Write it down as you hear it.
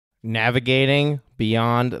Navigating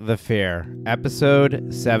Beyond the Fear,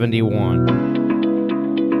 Episode 71.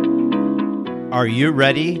 Are you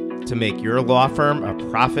ready to make your law firm a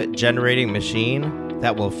profit-generating machine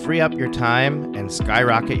that will free up your time and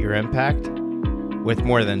skyrocket your impact? With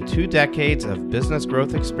more than 2 decades of business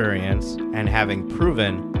growth experience and having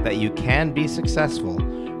proven that you can be successful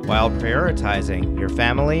while prioritizing your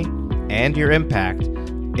family and your impact,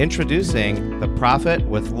 introducing the Profit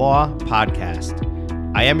with Law podcast.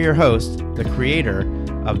 I am your host, the creator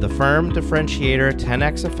of the Firm Differentiator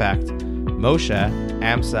 10X Effect, Moshe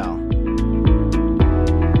Amsel.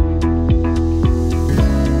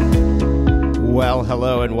 Well,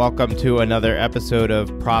 hello and welcome to another episode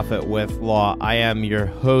of Profit with Law. I am your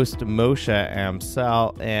host, Moshe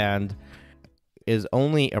Amsel, and is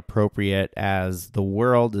only appropriate as the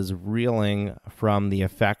world is reeling from the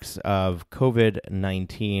effects of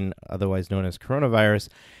COVID-19, otherwise known as coronavirus,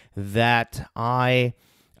 that I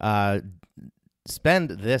spend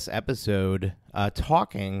this episode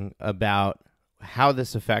talking about how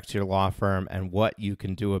this affects your law firm and what you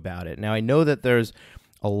can do about it. Now, I know that there's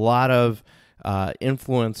a lot of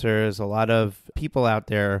influencers, a lot of people out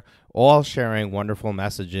there all sharing wonderful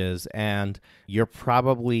messages, and you're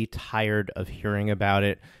probably tired of hearing about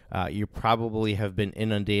it. You probably have been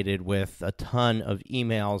inundated with a ton of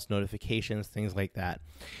emails, notifications, things like that.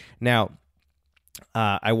 Now,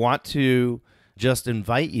 I want to just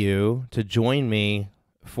invite you to join me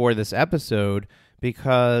for this episode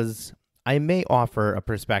because I may offer a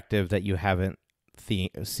perspective that you haven't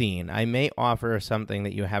seen. I may offer something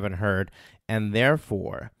that you haven't heard, and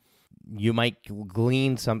therefore you might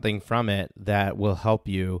glean something from it that will help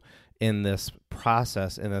you in this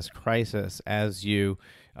process, in this crisis, as you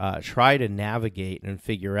try to navigate and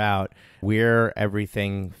figure out where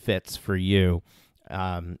everything fits for you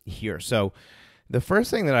here. So the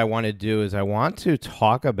first thing that I want to do is I want to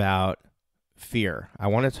talk about fear. I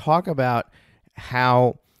want to talk about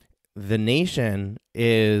how the nation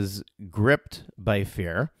is gripped by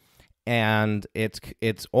fear, and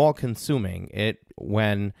it's all consuming.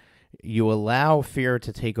 When you allow fear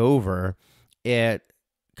to take over, it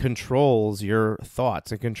controls your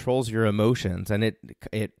thoughts, it controls your emotions, and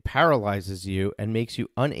it paralyzes you and makes you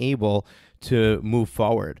unable to move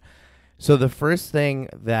forward. So the first thing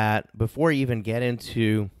that, before you even get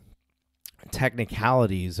into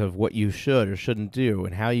technicalities of what you should or shouldn't do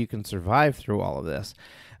and how you can survive through all of this,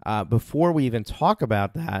 before we even talk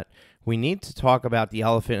about that, we need to talk about the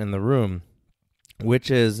elephant in the room,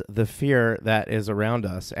 which is the fear that is around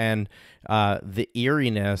us and the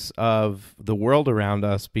eeriness of the world around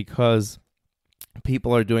us, because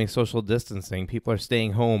people are doing social distancing, people are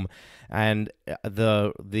staying home, and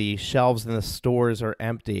the shelves in the stores are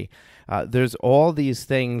empty. There's all these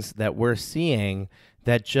things that we're seeing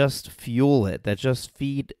that just fuel it, that just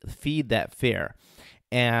feed that fear.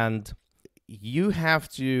 And you have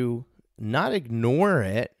to not ignore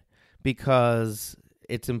it, because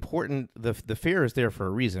it's important. The fear is there for a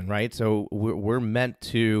reason, right? So we're meant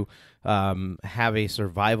to have a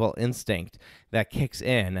survival instinct that kicks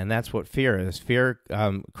in, and that's what fear is. Fear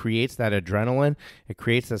creates that adrenaline. It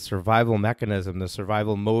creates a survival mechanism, the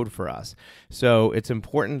survival mode for us. So it's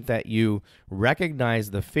important that you recognize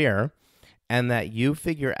the fear and that you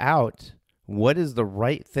figure out what is the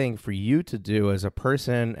right thing for you to do as a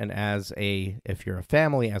person and if you're a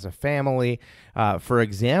family, as a family. For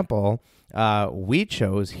example, we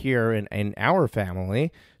chose here in our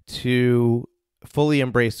family to fully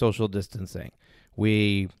embrace social distancing.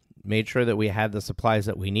 We made sure that we had the supplies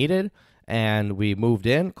that we needed, and we moved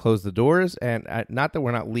in, closed the doors, and not that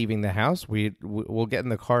we're not leaving the house. We'll get in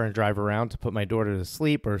the car and drive around to put my daughter to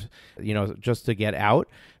sleep, or just to get out,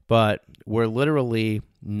 but we're literally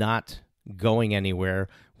not going anywhere.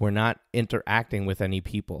 We're not interacting with any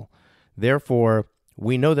people. Therefore,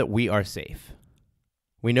 we know that we are safe.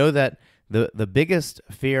 We know that the biggest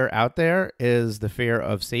fear out there is the fear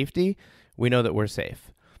of safety. We know that we're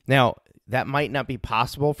safe. Now, that might not be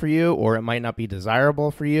possible for you, or it might not be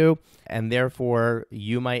desirable for you, and therefore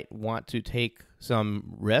you might want to take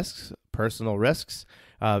some risks, personal risks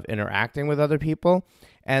of interacting with other people,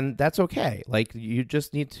 and that's okay. Like, you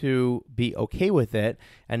just need to be okay with it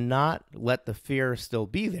and not let the fear still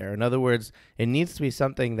be there. In other words, it needs to be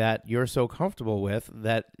something that you're so comfortable with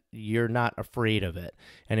that you're not afraid of it.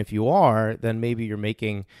 And if you are, then maybe you're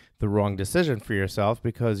making the wrong decision for yourself,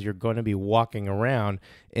 because you're going to be walking around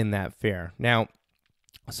in that fear. Now,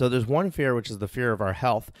 so there's one fear, which is the fear of our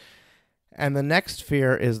health. And the next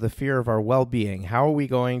fear is the fear of our well-being. How are we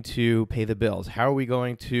going to pay the bills? How are we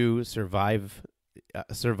going to survive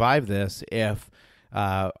this if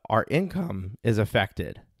our income is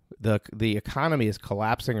affected the economy is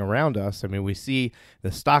collapsing around us. I mean, we see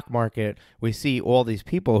the stock market, we see all these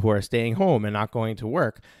people who are staying home and not going to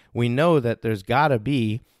work. We know that there's got to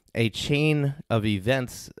be a chain of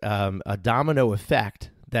events, a domino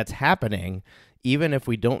effect that's happening, even if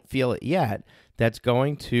we don't feel it yet, that's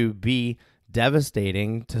going to be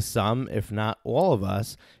devastating to some, if not all of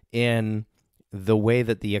us, in the way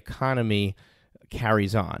that the economy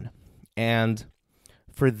carries on. And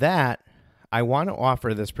for that, I want to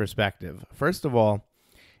offer this perspective. First of all,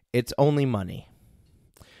 it's only money.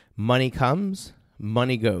 Money comes,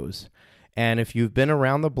 money goes. And if you've been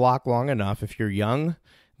around the block long enough, if you're young,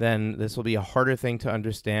 then this will be a harder thing to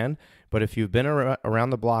understand. But if you've been around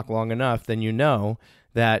the block long enough, then you know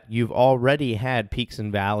that you've already had peaks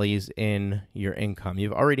and valleys in your income.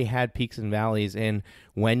 You've already had peaks and valleys in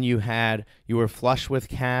when you were flush with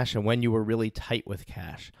cash and when you were really tight with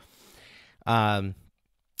cash.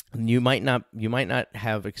 You might not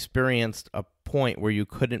have experienced a point where you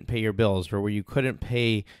couldn't pay your bills, or where you couldn't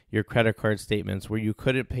pay your credit card statements, where you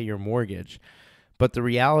couldn't pay your mortgage. But the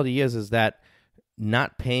reality is that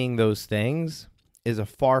not paying those things is a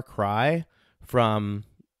far cry from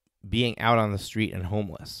being out on the street and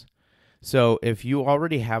homeless. So if you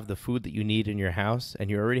already have the food that you need in your house and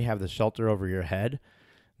you already have the shelter over your head,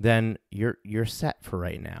 then you're set for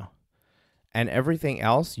right now. And everything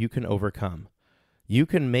else you can overcome. You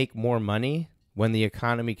can make more money when the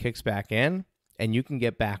economy kicks back in, and you can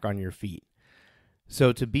get back on your feet.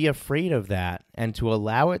 So to be afraid of that and to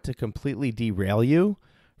allow it to completely derail you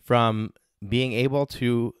from being able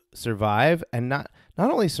to survive, and not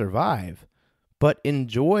only survive, but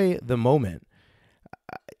enjoy the moment.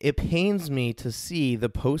 It pains me to see the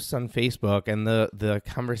posts on Facebook and the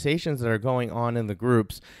conversations that are going on in the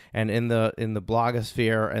groups and in the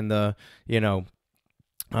blogosphere and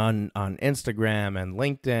on Instagram and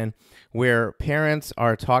LinkedIn, where parents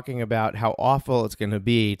are talking about how awful it's going to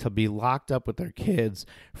be locked up with their kids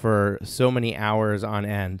for so many hours on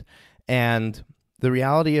end. And the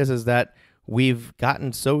reality is that we've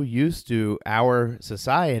gotten so used to our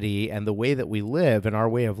society and the way that we live and our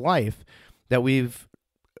way of life that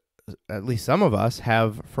at least some of us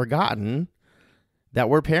have forgotten that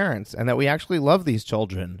we're parents and that we actually love these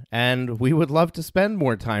children and we would love to spend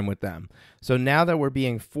more time with them. So now that we're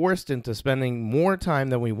being forced into spending more time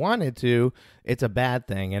than we wanted to, it's a bad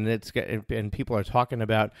thing. And people are talking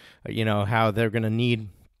about, how they're going to need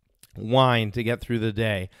wine to get through the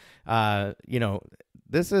day.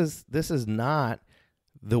 This is not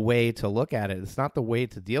the way to look at it. It's not the way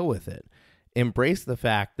to deal with it. Embrace the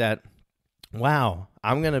fact that, wow,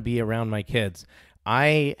 I'm going to be around my kids.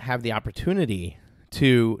 I have the opportunity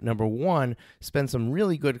to, number one, spend some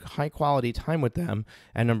really good high quality time with them.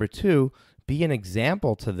 And number two, be an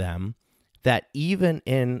example to them that even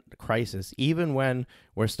in crisis, even when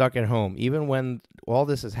we're stuck at home, even when all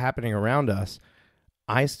this is happening around us,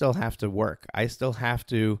 I still have to work. I still have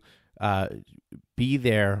to be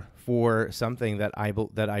there for something that I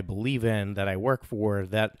believe in, that I work for,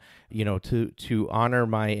 that, to honor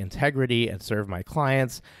my integrity and serve my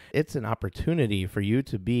clients. It's an opportunity for you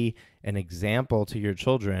to be an example to your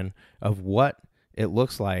children of what it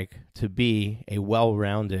looks like to be a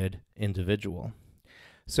well-rounded individual.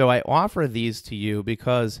 So I offer these to you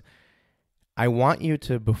because I want you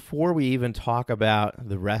to, before we even talk about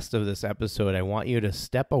the rest of this episode, I want you to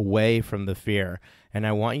step away from the fear, and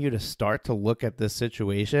I want you to start to look at this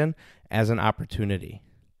situation as an opportunity.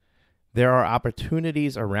 There are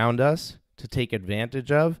opportunities around us to take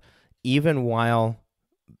advantage of, even while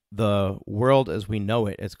the world as we know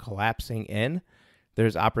it is collapsing in.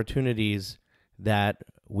 There's opportunities that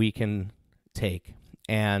we can take,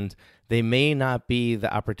 and they may not be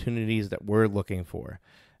the opportunities that we're looking for.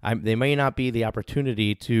 They may not be the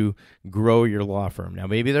opportunity to grow your law firm. Now,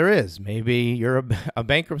 maybe there is. Maybe you're a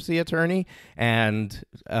bankruptcy attorney and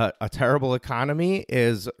a terrible economy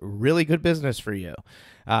is really good business for you.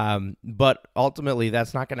 But ultimately,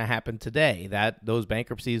 that's not going to happen today. Those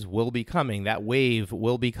bankruptcies will be coming. That wave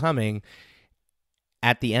will be coming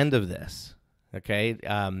at the end of this. Okay?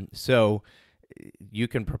 So you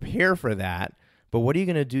can prepare for that. But what are you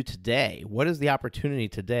going to do today? What is the opportunity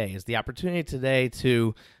today? Is the opportunity today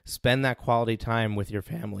to spend that quality time with your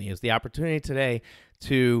family? Is the opportunity today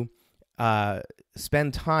to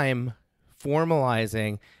spend time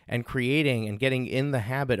formalizing and creating and getting in the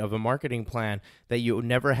habit of a marketing plan that you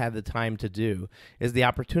never had the time to do? Is the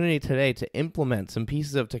opportunity today to implement some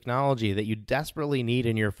pieces of technology that you desperately need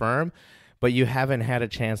in your firm, but you haven't had a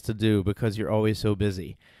chance to do because you're always so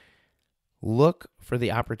busy? Look for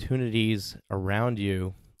the opportunities around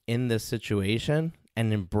you in this situation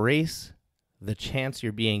and embrace the chance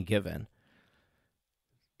you're being given.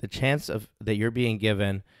 the chance of that you're being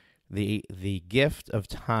given the gift of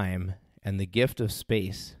time and the gift of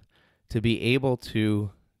space to be able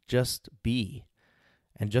to just be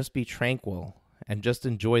and just be tranquil and just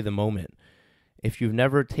enjoy the moment. If you've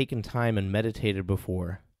never taken time and meditated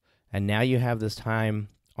before, and now you have this time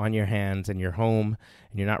on your hands and you're home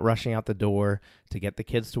and you're not rushing out the door to get the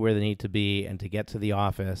kids to where they need to be and to get to the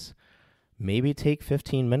office, maybe take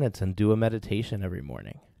 15 minutes and do a meditation every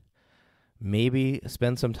morning. Maybe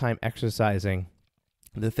spend some time exercising,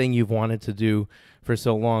 the thing you've wanted to do for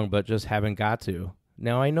so long but just haven't got to.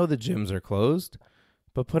 Now, I know the gyms are closed,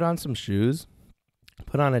 but put on some shoes,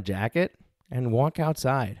 put on a jacket, and walk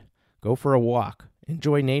outside. Go for a walk.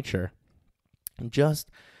 Enjoy nature. Just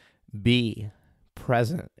be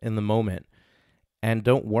present in the moment, and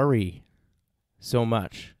don't worry so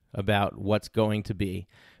much about what's going to be,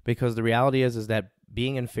 because the reality is that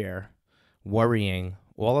being in fear, worrying,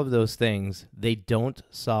 all of those things, they don't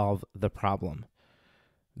solve the problem.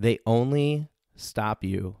 They only stop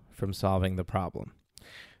you from solving the problem.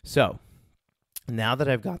 So now that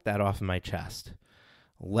I've got that off my chest,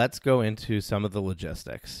 let's go into some of the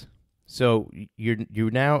logistics. So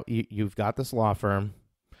you've got this law firm,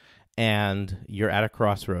 and you're at a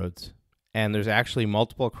crossroads, and there's actually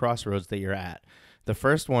multiple crossroads that you're at. The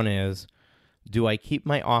first one is, do I keep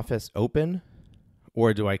my office open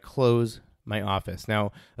or do I close my office?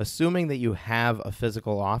 Now, assuming that you have a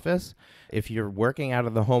physical office, if you're working out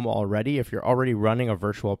of the home already, if you're already running a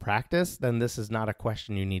virtual practice, then this is not a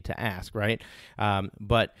question you need to ask, right?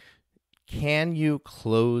 But can you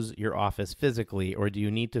close your office physically, or do you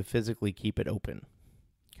need to physically keep it open?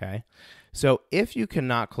 Okay. So if you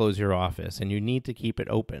cannot close your office and you need to keep it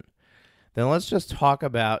open, then let's just talk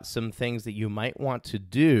about some things that you might want to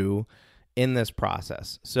do in this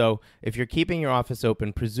process. So if you're keeping your office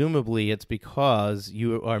open, presumably it's because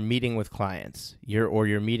you are meeting with clients,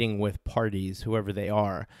 you're meeting with parties, whoever they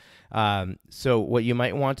are. So what you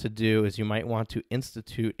might want to do is you might want to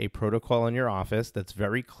institute a protocol in your office that's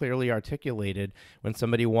very clearly articulated when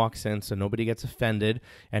somebody walks in, so nobody gets offended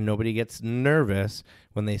and nobody gets nervous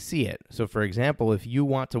when they see it. So for example, if you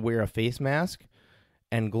want to wear a face mask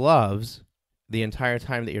and gloves the entire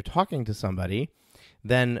time that you're talking to somebody,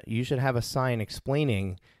 then you should have a sign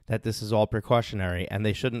explaining that this is all precautionary, and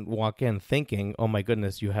they shouldn't walk in thinking, oh my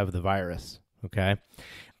goodness, you have the virus, okay?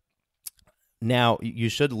 Now, you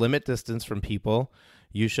should limit distance from people.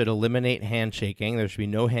 You should eliminate handshaking. There should be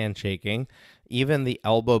no handshaking. Even the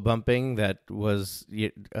elbow bumping that was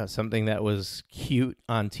something that was cute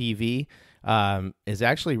on TV is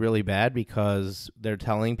actually really bad, because they're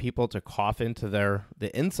telling people to cough into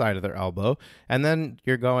the inside of their elbow, and then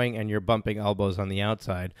you're going and you're bumping elbows on the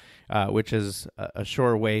outside, which is a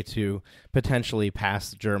sure way to potentially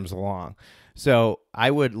pass germs along. So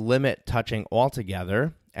I would limit touching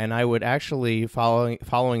altogether. And I would actually, following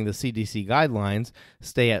the CDC guidelines,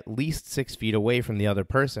 stay at least 6 feet away from the other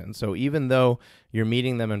person. So even though you're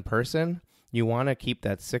meeting them in person, you want to keep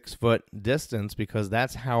that 6-foot distance, because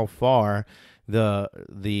that's how far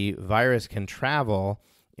the virus can travel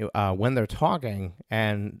when they're talking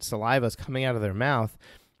and saliva is coming out of their mouth.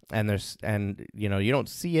 And you don't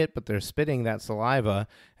see it, but they're spitting that saliva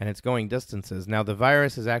and it's going distances. Now, the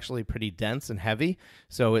virus is actually pretty dense and heavy,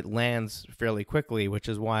 so it lands fairly quickly, which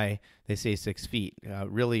is why they say 6 feet.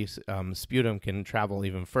 Really, sputum can travel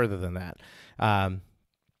even further than that.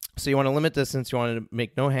 So you want to limit distance. You want to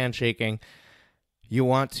make no handshaking. You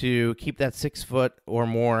want to keep that 6 foot or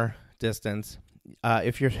more distance.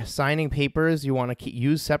 If you're signing papers, you want to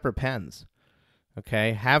use separate pens.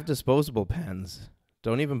 Okay, have disposable pens.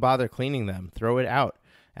 Don't even bother cleaning them. Throw it out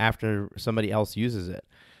after somebody else uses it.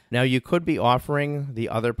 Now, you could be offering the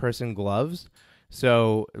other person gloves.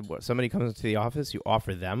 So somebody comes into the office, you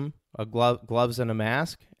offer them gloves and a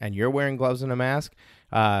mask, and you're wearing gloves and a mask.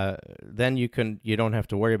 Then you don't have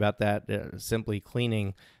to worry about that. Simply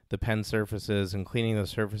cleaning the pen surfaces and cleaning the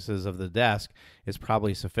surfaces of the desk is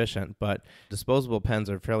probably sufficient. But disposable pens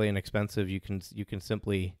are fairly inexpensive. You can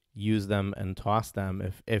simply use them and toss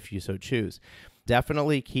them if you so choose.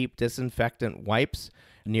 Definitely keep disinfectant wipes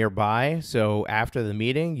nearby, so after the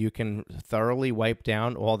meeting, you can thoroughly wipe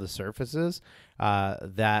down all the surfaces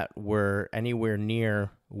that were anywhere near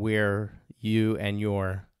where you and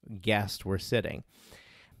your guest were sitting.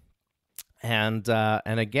 And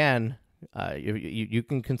again, you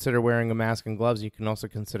can consider wearing a mask and gloves. You can also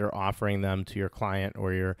consider offering them to your client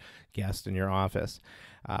or your guest in your office.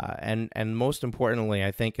 And most importantly,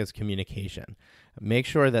 I think, is communication. Make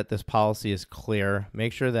sure that this policy is clear.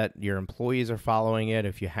 Make sure that your employees are following it.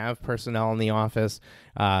 If you have personnel in the office,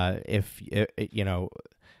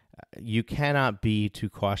 you cannot be too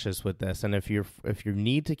cautious with this. And if you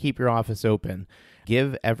need to keep your office open,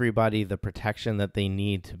 give everybody the protection that they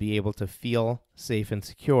need to be able to feel safe and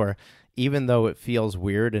secure. Even though it feels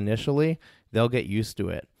weird initially, they'll get used to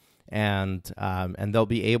it, and they'll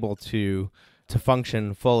be able to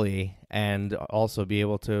function fully, and also be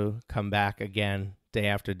able to come back again day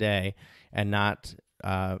after day and not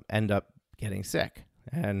end up getting sick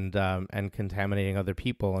and contaminating other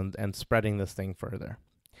people and spreading this thing further.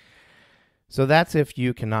 So that's if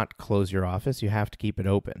you cannot close your office, you have to keep it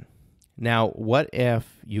open. Now, what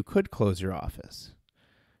if you could close your office?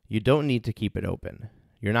 You don't need to keep it open.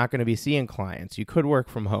 You're not going to be seeing clients. You could work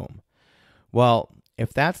from home. Well,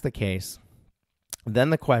 if that's the case, then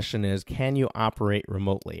the question is, can you operate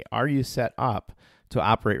remotely? Are you set up to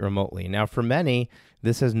operate remotely? Now, for many,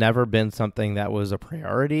 this has never been something that was a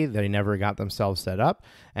priority. They never got themselves set up.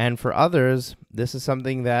 And for others, this is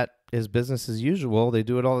something that is business as usual. They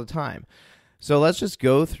do it all the time. So let's just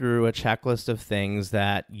go through a checklist of things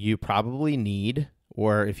that you probably need,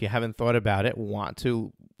 or if you haven't thought about it, want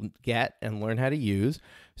to get and learn how to use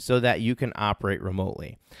so that you can operate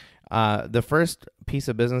remotely. The first piece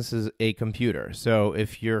of business is a computer. So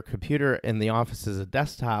if your computer in the office is a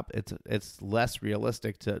desktop, it's less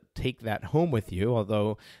realistic to take that home with you.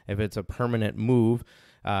 Although if it's a permanent move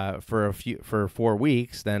for 4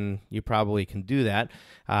 weeks, then you probably can do that.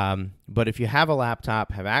 But if you have a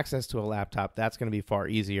laptop, have access to a laptop, that's going to be far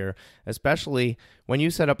easier, especially when you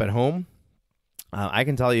set up at home. I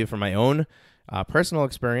can tell you from my own personal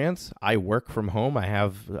experience, I work from home. I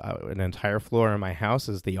have an entire floor in my house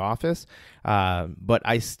as the office, but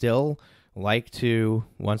I still like to,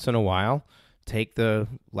 once in a while, take the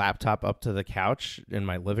laptop up to the couch in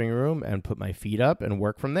my living room and put my feet up and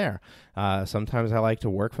work from there. Sometimes I like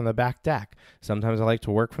to work from the back deck. Sometimes I like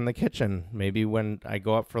to work from the kitchen. Maybe when I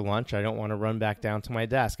go up for lunch, I don't want to run back down to my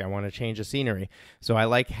desk. I want to change the scenery. So I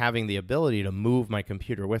like having the ability to move my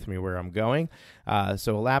computer with me where I'm going.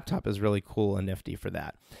 So a laptop is really cool and nifty for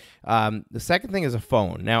that. The second thing is a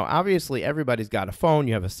phone. Now, obviously, everybody's got a phone.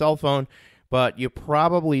 You have a cell phone, but you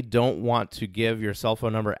probably don't want to give your cell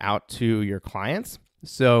phone number out to your clients.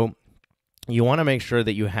 So you want to make sure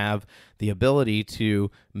that you have the ability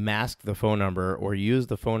to mask the phone number or use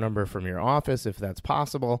the phone number from your office if that's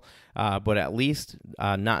possible, but at least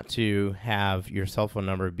not to have your cell phone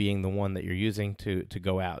number being the one that you're using to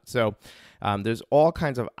go out. So there's all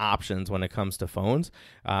kinds of options when it comes to phones.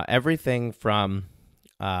 Everything from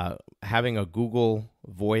having a Google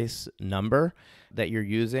Voice number that you're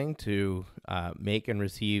using to make and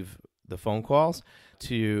receive the phone calls,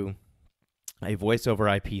 to a voice over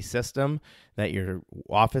IP system that your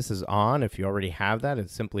office is on. If you already have that,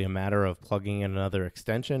 it's simply a matter of plugging in another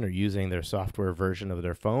extension or using their software version of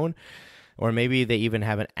their phone, or maybe they even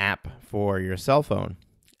have an app for your cell phone.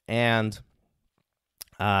 And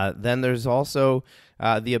then there's also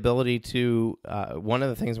the ability to, one of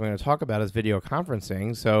the things we're going to talk about is video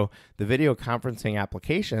conferencing. So the video conferencing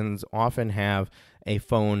applications often have a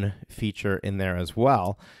phone feature in there as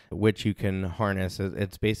well, which you can harness.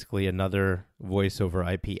 It's basically another voice over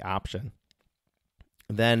IP option.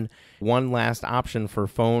 Then one last option for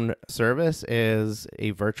phone service is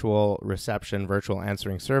a virtual reception, virtual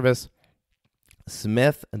answering service,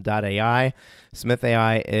 Smith.ai. Smith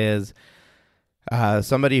AI is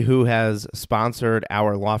somebody who has sponsored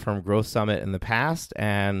our Law Firm Growth Summit in the past,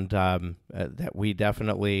 and that we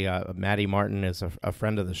definitely, Maddie Martin is a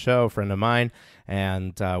friend of the show, friend of mine,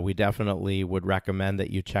 and we definitely would recommend that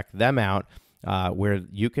you check them out, where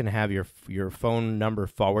you can have your phone number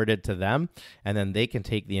forwarded to them, and then they can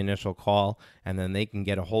take the initial call, and then they can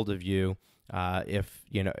get a hold of you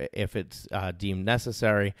if it's deemed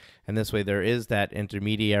necessary. And this way there is that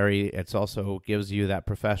intermediary. It's also gives you that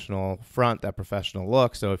professional front, that professional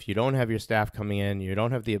look. So if you don't have your staff coming in, you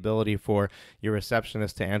don't have the ability for your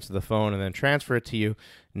receptionist to answer the phone and then transfer it to you,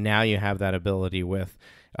 now you have that ability with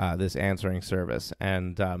this answering service.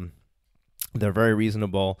 And they're very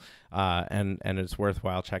reasonable, and it's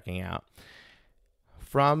worthwhile checking out.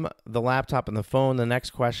 From the laptop and the phone, the next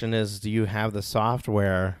question is, do you have the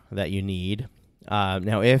software that you need?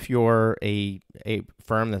 Now, if you're a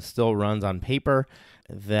firm that still runs on paper,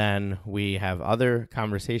 then we have other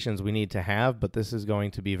conversations we need to have, but this is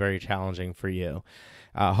going to be very challenging for you.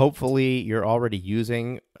 Hopefully, you're already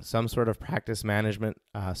using some sort of practice management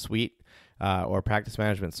suite or practice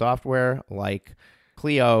management software like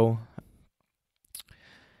Clio,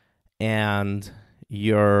 and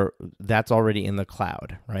that's already in the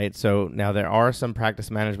cloud, right? So now there are some practice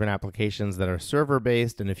management applications that are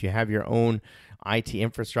server-based, and if you have your own IT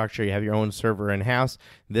infrastructure, you have your own server in-house,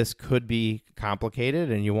 this could be complicated,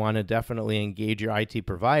 and you want to definitely engage your IT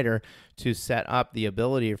provider to set up the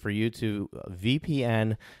ability for you to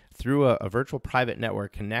VPN through a virtual private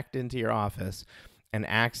network, connect into your office, and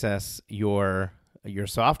access your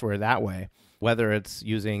software that way, whether it's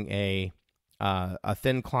using a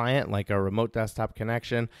thin client like a remote desktop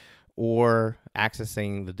connection or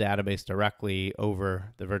accessing the database directly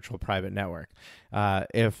over the virtual private network.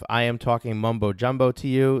 If I am talking mumbo jumbo to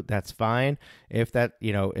you, that's fine. If that's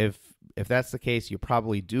the case, you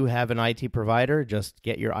probably do have an IT provider. Just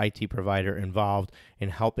get your IT provider involved in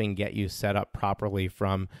helping get you set up properly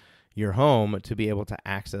from your home to be able to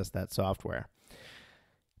access that software.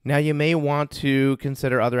 Now, you may want to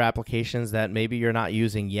consider other applications that maybe you're not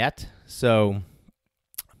using yet.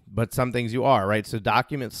 But some things you are, right? So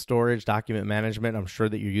document storage, document management, I'm sure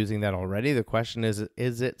that you're using that already. The question is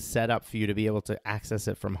it set up for you to be able to access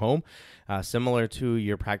it from home? Similar to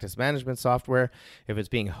your practice management software, if it's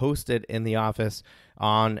being hosted in the office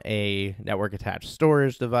on a network-attached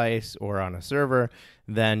storage device or on a server,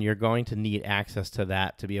 then you're going to need access to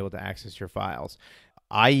that to be able to access your files.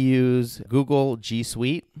 I use Google G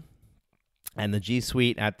Suite, and the G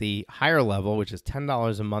Suite at the higher level, which is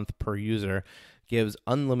 $10 a month per user, gives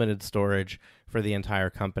unlimited storage for the entire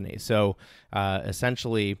company. So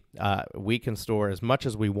essentially, we can store as much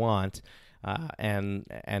as we want and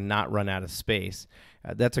not run out of space.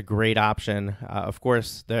 That's a great option. Of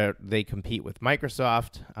course, they compete with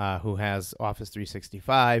Microsoft, who has Office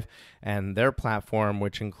 365, and their platform,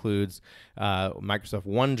 which includes Microsoft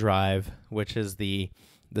OneDrive, which is the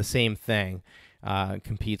same thing.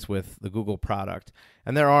 Competes with the Google product.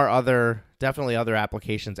 And there are definitely other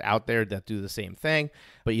applications out there that do the same thing,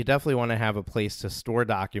 but you definitely want to have a place to store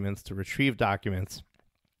documents, to retrieve documents,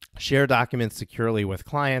 share documents securely with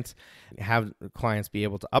clients, have clients be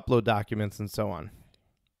able to upload documents, and so on.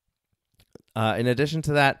 In addition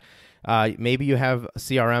to that, maybe you have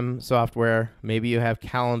CRM software, maybe you have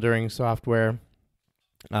calendaring software,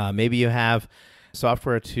 maybe you have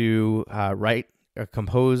software to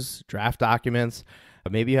compose draft documents.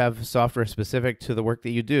 Maybe you have software specific to the work that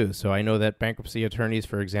you do. So I know that bankruptcy attorneys,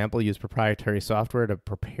 for example, use proprietary software to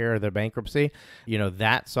prepare their bankruptcy.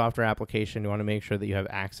 That software application you want to make sure that you have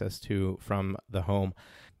access to from the home.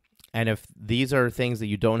 And if these are things that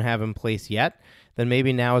you don't have in place yet, then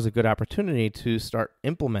maybe now is a good opportunity to start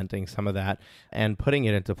implementing some of that and putting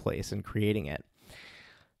it into place and creating it.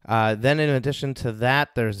 Then in addition to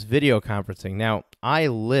that, there's video conferencing. Now, I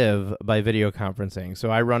live by video conferencing.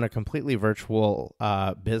 So I run a completely virtual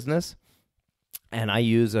business, and I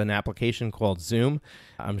use an application called Zoom.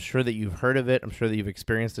 I'm sure that you've heard of it. I'm sure that you've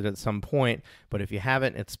experienced it at some point. But if you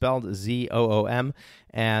haven't, it's spelled ZOOM.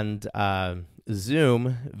 And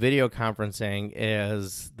Zoom video conferencing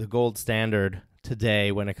is the gold standard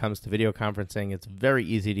today when it comes to video conferencing. It's very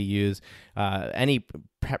easy to use.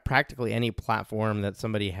 Practically any platform that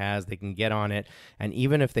somebody has, they can get on it. And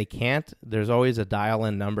even if they can't, there's always a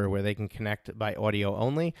dial-in number where they can connect by audio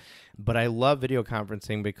only. But I love video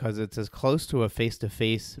conferencing because it's as close to a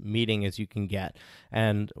face-to-face meeting as you can get.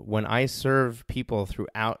 And when I serve people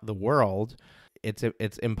throughout the world,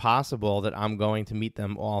 it's impossible that I'm going to meet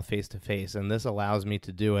them all face-to-face, and this allows me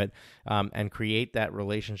to do it and create that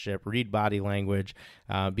relationship, read body language,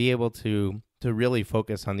 be able to really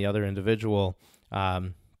focus on the other individual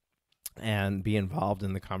and be involved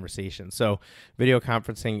in the conversation. So video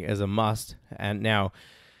conferencing is a must, and now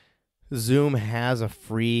Zoom has a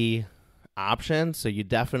free option, so you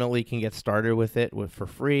definitely can get started with it for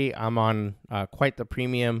free. I'm on quite the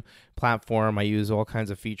premium platform. I use all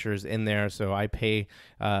kinds of features in there, so I pay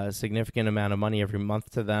a significant amount of money every month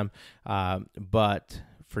to them. But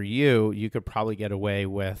for you could probably get away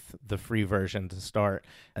with the free version to start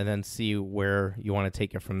and then see where you want to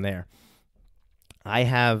take it from there.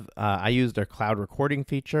 I use their cloud recording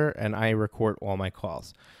feature, and I record all my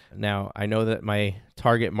calls. Now, I know that my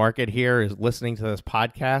target market here is listening to this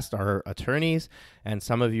podcast are attorneys, and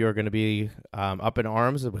some of you are going to be up in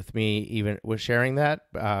arms with me even with sharing that,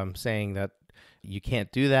 saying that you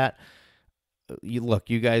can't do that.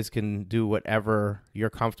 You guys can do whatever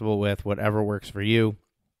you're comfortable with, whatever works for you.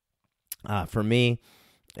 For me,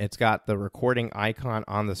 it's got the recording icon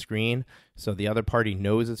on the screen, so the other party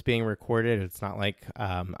knows it's being recorded. It's not like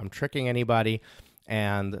I'm tricking anybody.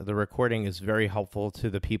 And the recording is very helpful to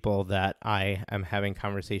the people that I am having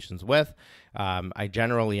conversations with. I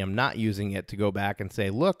generally am not using it to go back and say,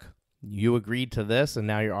 look, you agreed to this and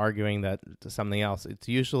now you're arguing that to something else. It's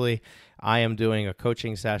usually I am doing a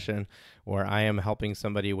coaching session or I am helping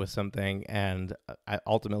somebody with something, and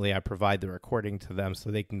ultimately I provide the recording to them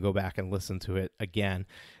so they can go back and listen to it again.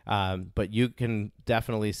 But you can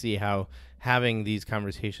definitely see how having these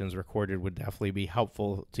conversations recorded would definitely be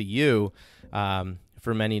helpful to you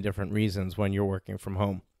for many different reasons when you're working from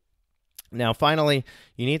home. Now, finally,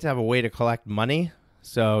 you need to have a way to collect money.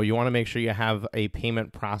 So you want to make sure you have a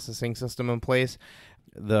payment processing system in place.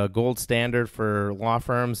 The gold standard for law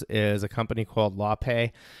firms is a company called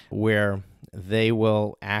LawPay, where they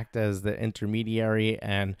will act as the intermediary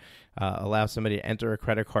and allow somebody to enter a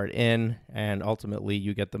credit card in, and ultimately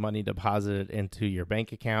you get the money deposited into your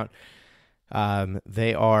bank account.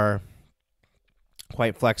 They are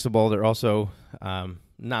quite flexible. They're also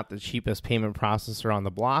not the cheapest payment processor on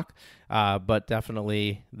the block, but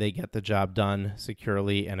definitely they get the job done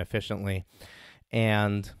securely and efficiently.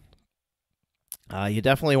 And you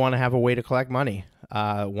definitely want to have a way to collect money.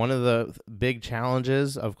 One of the big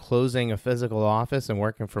challenges of closing a physical office and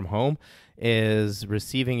working from home is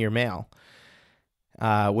receiving your mail,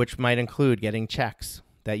 which might include getting checks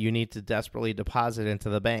that you need to desperately deposit into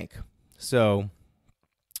the bank. So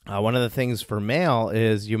one of the things for mail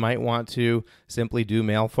is you might want to simply do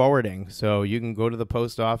mail forwarding. So you can go to the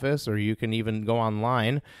post office, or you can even go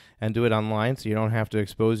online and do it online so you don't have to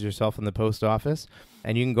expose yourself in the post office.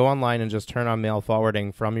 And you can go online and just turn on mail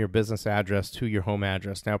forwarding from your business address to your home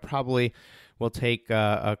address. Now, probably will take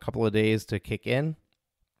a couple of days to kick in,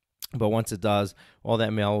 but once it does, all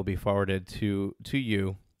that mail will be forwarded to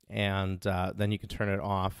you, and then you can turn it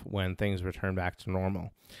off when things return back to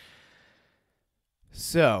normal.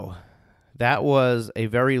 So that was a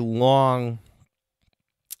very long,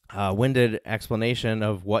 winded explanation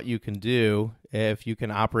of what you can do if you can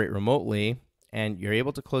operate remotely and you're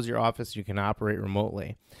able to close your office, you can operate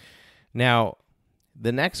remotely. Now,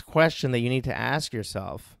 the next question that you need to ask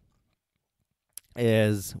yourself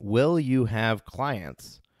is, will you have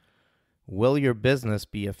clients? Will your business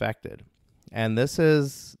be affected? And this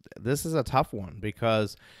is a tough one,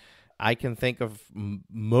 because I can think of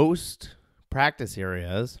most practice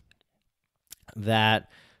areas that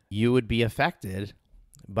you would be affected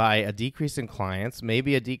by a decrease in clients,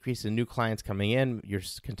 maybe a decrease in new clients coming in. You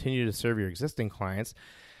continue to serve your existing clients.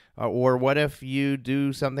 Or what if you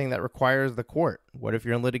do something that requires the court? What if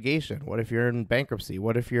you're in litigation? What if you're in bankruptcy?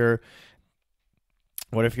 What if you're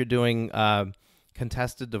doing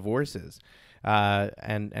contested divorces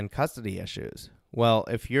and custody issues? Well,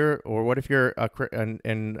 what if you're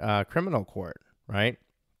in criminal court, right?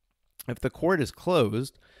 If the court is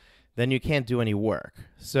closed, then you can't do any work.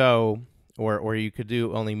 So, or you could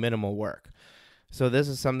do only minimal work. So this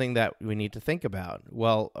is something that we need to think about.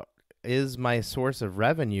 Well, is my source of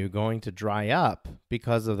revenue going to dry up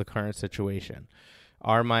because of the current situation?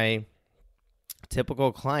 Are my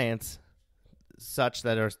typical clients such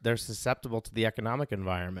that they're susceptible to the economic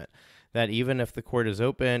environment, that even if the court is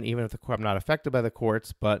open, even if I'm not affected by the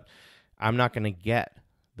courts, but I'm not going to get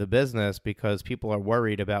the business because people are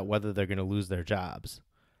worried about whether they're going to lose their jobs?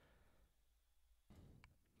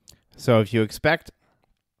 So if you expect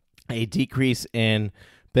a decrease in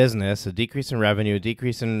business, a decrease in revenue, a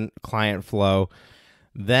decrease in client flow,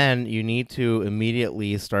 then you need to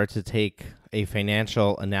immediately start to take a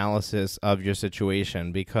financial analysis of your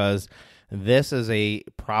situation, because this is a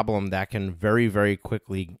problem that can very, very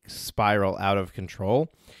quickly spiral out of control.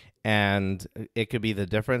 And it could be the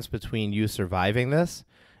difference between you surviving this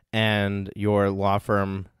and your law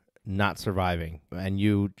firm not surviving, and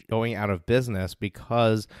you going out of business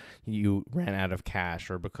because you ran out of cash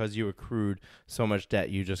or because you accrued so much debt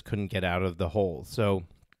you just couldn't get out of the hole. So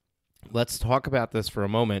let's talk about this for a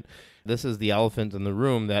moment. This is the elephant in the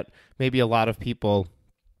room that maybe a lot of people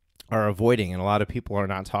are avoiding and a lot of people are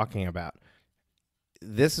not talking about.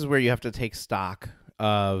 This is where you have to take stock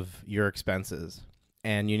of your expenses,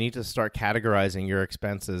 and you need to start categorizing your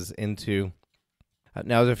expenses into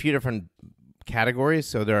now, there's a few different categories.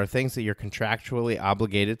 So there are things that you're contractually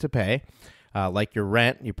obligated to pay, like your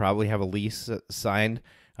rent. You probably have a lease signed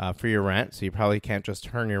for your rent, so you probably can't just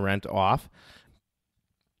turn your rent off.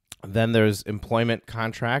 Then there's employment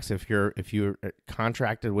contracts. If you're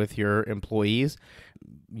contracted with your employees,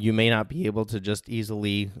 you may not be able to just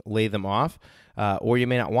easily lay them off, or you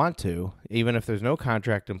may not want to. Even if there's no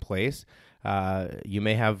contract in place, you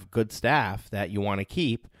may have good staff that you want to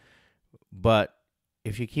keep, but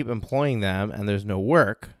if you keep employing them and there's no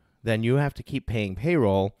work, then you have to keep paying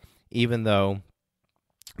payroll even though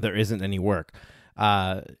there isn't any work.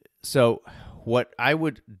 So what I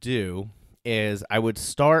would do is I would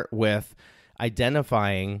start with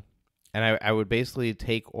identifying And I would basically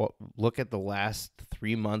look at the last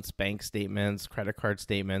 3 months' bank statements, credit card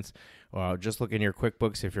statements, or just look in your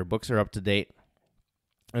QuickBooks if your books are up to date,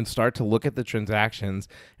 and start to look at the transactions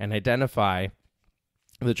and identify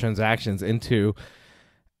the transactions into,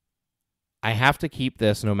 I have to keep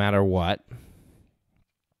this no matter what.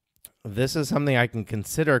 This is something I can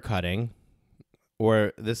consider cutting,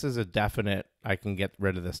 or this is a definite, I can get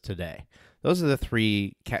rid of this today. Those are the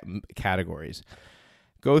three categories.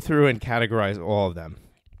 Go through and categorize all of them.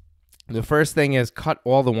 The first thing is cut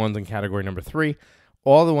all the ones in category number 3,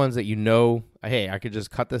 all the ones that you know, hey, I could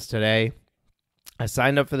just cut this today. I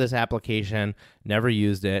signed up for this application, never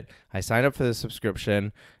used it. I signed up for this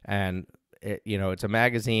subscription, and it's a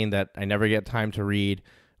magazine that I never get time to read.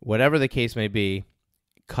 Whatever the case may be,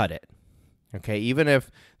 cut it. Okay, even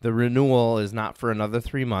if the renewal is not for another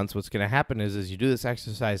 3 months, what's going to happen is you do this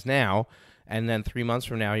exercise now, and then 3 months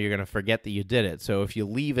from now, you're going to forget that you did it. So if you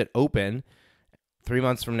leave it open, 3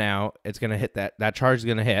 months from now, it's going to hit that charge is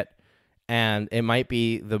going to hit, and it might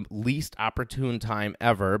be the least opportune time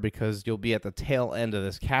ever because you'll be at the tail end of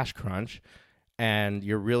this cash crunch, and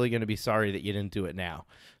you're really going to be sorry that you didn't do it now.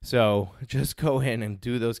 So just go in and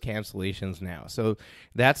do those cancellations now. So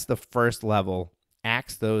that's the first level.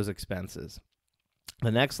 Axe those expenses.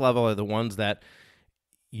 The next level are the ones that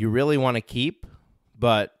you really want to keep,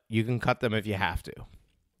 but you can cut them if you have to.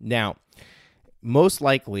 Now, most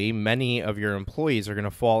likely, many of your employees are going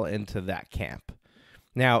to fall into that camp.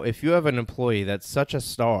 Now, if you have an employee that's such a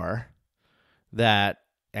star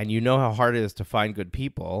and you know how hard it is to find good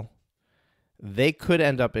people, they could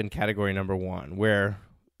end up in category number 1, where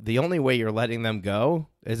the only way you're letting them go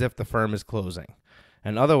is if the firm is closing.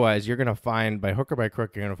 And otherwise, you're going to find, by hook or by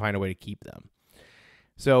crook, you're going to find a way to keep them.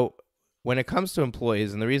 So when it comes to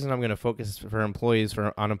employees, and the reason I'm going to focus on employees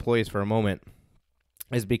for a moment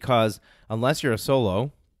is because unless you're a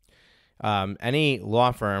solo, any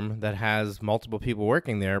law firm that has multiple people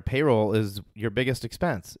working there, payroll is your biggest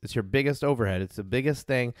expense. It's your biggest overhead. It's the biggest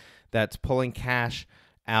thing that's pulling cash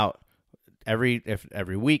out every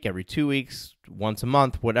week, every 2 weeks, once a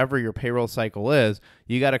month, whatever your payroll cycle is.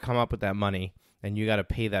 You got to come up with that money, and you got to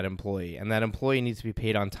pay that employee. And that employee needs to be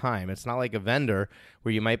paid on time. It's not like a vendor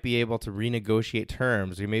where you might be able to renegotiate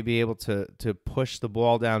terms. You may be able to push the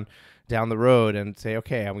ball down the road and say,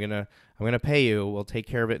 okay, I'm gonna pay you. We'll take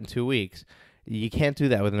care of it in 2 weeks. You can't do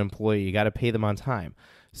that with an employee. You got to pay them on time.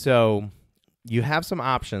 So you have some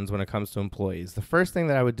options when it comes to employees. The first thing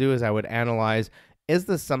that I would do is I would analyze, is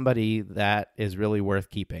this somebody that is really worth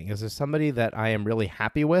keeping? Is this somebody that I am really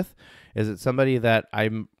happy with? Is it somebody that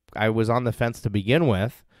I was on the fence to begin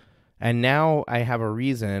with, and now I have a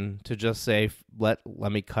reason to just say, let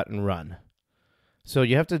me cut and run? So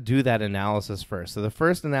you have to do that analysis first. So the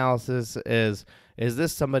first analysis is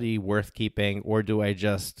this somebody worth keeping, or do I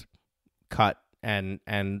just cut and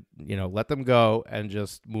let them go and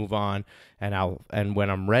just move on, and when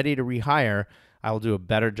I'm ready to rehire, I'll do a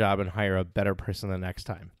better job and hire a better person the next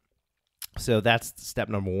time. So that's step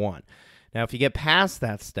number 1. Now, if you get past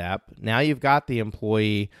that step, now you've got the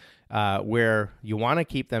employee where you want to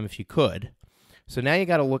keep them if you could. So now you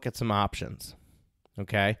got to look at some options,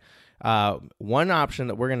 okay? One option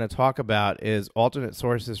that we're going to talk about is alternate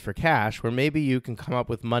sources for cash, where maybe you can come up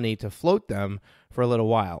with money to float them for a little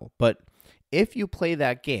while. But if you play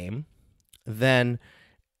that game, then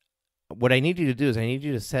what I need you to do is I need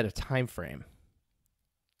you to set a time frame.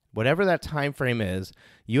 Whatever that time frame is,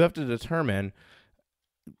 you have to determine,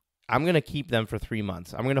 I'm going to keep them for 3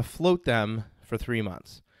 months. I'm going to float them for 3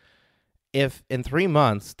 months. If in 3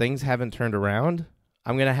 months things haven't turned around,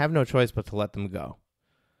 I'm going to have no choice but to let them go.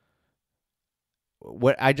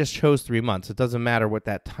 I just chose 3 months. It doesn't matter what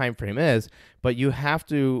that time frame is, but you have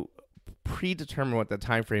to predetermine what the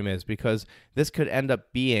time frame is, because this could end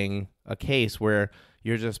up being a case where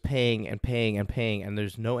you're just paying and paying and paying, and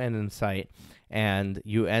there's no end in sight, and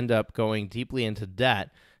you end up going deeply into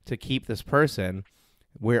debt to keep this person,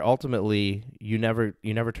 where ultimately you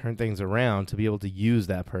never turn things around to be able to use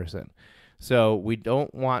that person. So we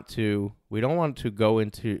don't want to go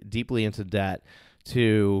into deeply into debt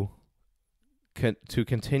to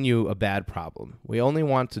continue a bad problem. We only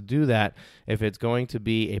want to do that if it's going to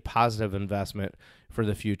be a positive investment for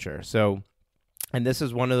the future. So, and this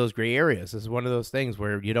is one of those gray areas. This is one of those things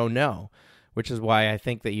where you don't know, which is why I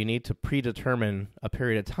think that you need to predetermine a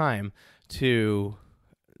period of time to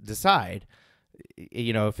decide,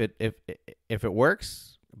 if it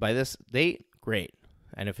works by this date, great.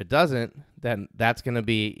 And if it doesn't, then that's going to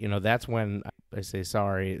be, that's when I say,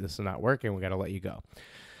 sorry, this is not working. We got to let you go.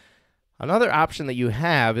 Another option that you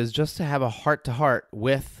have is just to have a heart-to-heart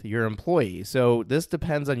with your employee. So this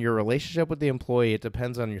depends on your relationship with the employee. It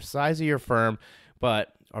depends on your size of your firm,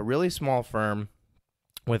 but a really small firm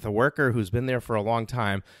with a worker who's been there for a long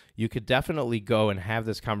time, you could definitely go and have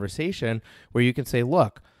this conversation where you can say,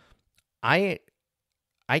 look, I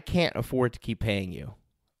can't afford to keep paying you.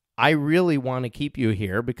 I really want to keep you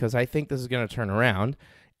here because I think this is going to turn around,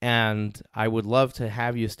 and I would love to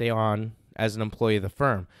have you stay on as an employee of the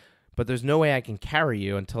firm. But there's no way I can carry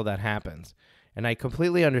you until that happens. And I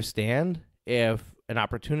completely understand if an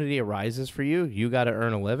opportunity arises for you, you got to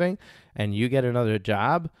earn a living, and you get another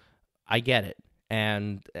job. I get it.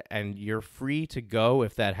 And you're free to go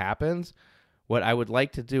if that happens. What I would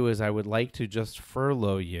like to do is I would like to just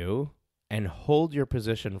furlough you and hold your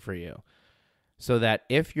position for you so that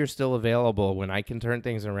if you're still available when I can turn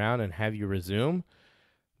things around and have you resume,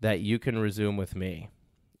 that you can resume with me.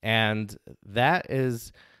 And that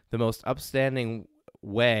is the most upstanding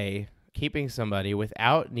way keeping somebody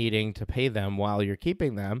without needing to pay them while you're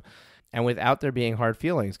keeping them and without there being hard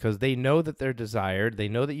feelings, because they know that they're desired, they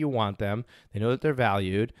know that you want them, they know that they're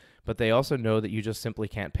valued, but they also know that you just simply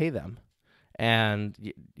can't pay them. And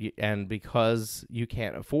because you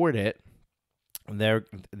can't afford it, they're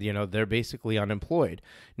basically unemployed.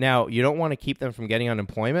 Now, you don't want to keep them from getting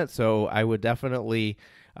unemployment, so I would definitely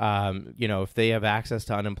if they have access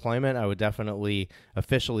to unemployment, I would definitely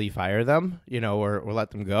officially fire them, or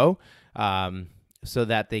let them go, so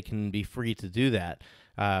that they can be free to do that.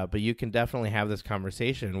 But you can definitely have this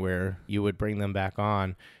conversation where you would bring them back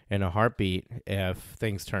on in a heartbeat if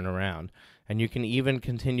things turn around. And you can even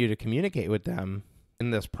continue to communicate with them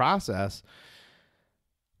in this process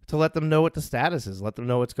to let them know what the status is, let them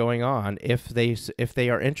know what's going on if they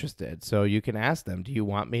are interested. So you can ask them, do you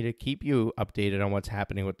want me to keep you updated on what's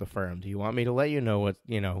happening with the firm? Do you want me to let you know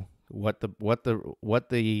what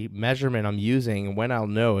the measurement I'm using and when I'll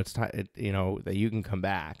know it's time, that you can come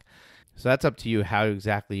back? So that's up to you how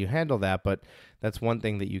exactly you handle that, but that's one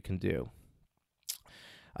thing that you can do.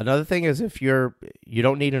 Another thing is if you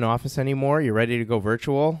don't need an office anymore, you're ready to go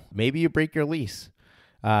virtual, maybe you break your lease.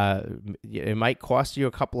 It might cost you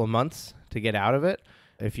a couple of months to get out of it.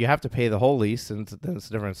 If you have to pay the whole lease, then it's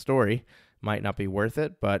a different story. Might not be worth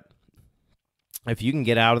it, but if you can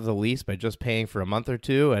get out of the lease by just paying for a month or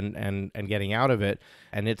two and getting out of it,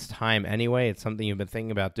 and it's time anyway, it's something you've been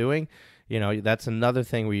thinking about doing, that's another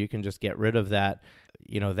thing where you can just get rid of that,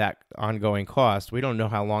 that ongoing cost. We don't know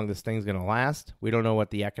how long this thing's going to last. We don't know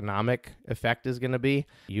what the economic effect is going to be.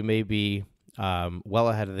 You may be well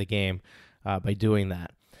ahead of the game by doing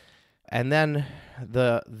that. And then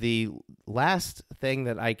the last thing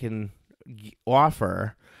that I can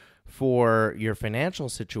offer for your financial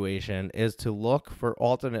situation is to look for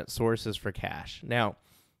alternate sources for cash. Now,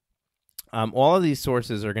 all of these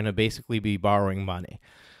sources are going to basically be borrowing money.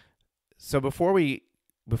 So before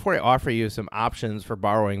I offer you some options for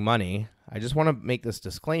borrowing money, I just want to make this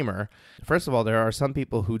disclaimer. First of all, there are some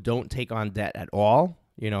people who don't take on debt at all.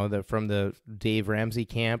 From the Dave Ramsey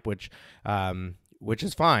camp, which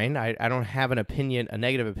is fine. I don't have a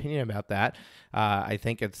negative opinion about that. I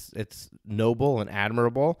think it's noble and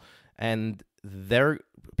admirable. And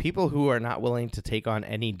people who are not willing to take on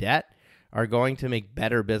any debt are going to make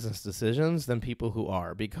better business decisions than people who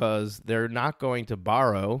are, because they're not going to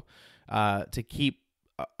borrow to keep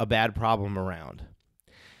a bad problem around.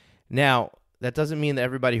 Now, that doesn't mean that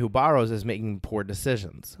everybody who borrows is making poor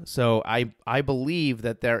decisions. So I believe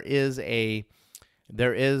that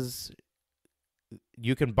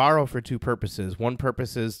you can borrow for two purposes. One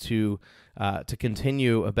purpose is to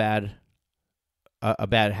continue a bad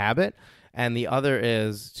habit, and the other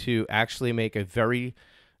is to actually make a very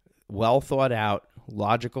well thought out,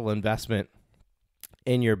 logical investment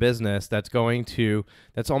in your business that's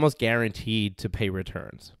almost guaranteed to pay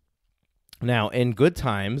returns. Now, in good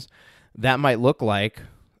times, that might look like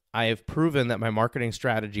I have proven that my marketing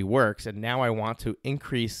strategy works, and now I want to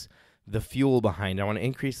increase the fuel behind it. I want to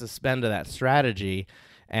increase the spend of that strategy,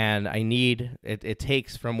 and it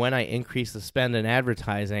takes, from when I increase the spend in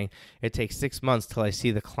advertising, it takes 6 months till I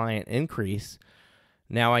see the client increase.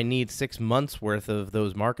 Now I need 6 months worth of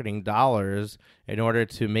those marketing dollars in order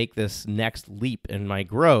to make this next leap in my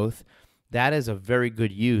growth. That is a very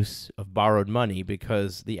good use of borrowed money,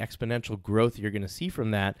 because the exponential growth you're going to see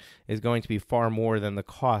from that is going to be far more than the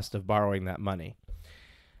cost of borrowing that money.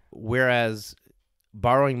 Whereas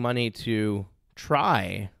borrowing money to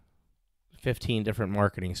try 15 different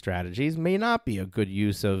marketing strategies may not be a good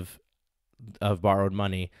use of borrowed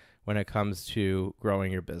money when it comes to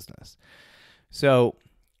growing your business. So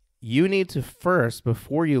you need to first,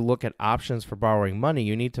 before you look at options for borrowing money,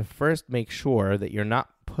 you need to first make sure that you're not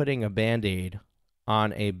putting a Band-Aid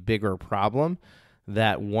on a bigger problem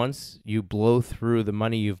that once you blow through the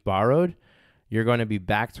money you've borrowed, you're going to be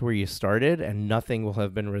back to where you started and nothing will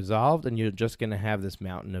have been resolved and you're just going to have this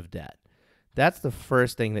mountain of debt. That's the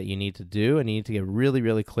first thing that you need to do, and you need to get really,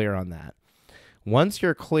 really clear on that. Once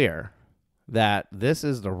you're clear that this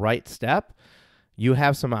is the right step, you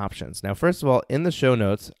have some options. Now, first of all, in the show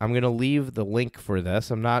notes, I'm going to leave the link for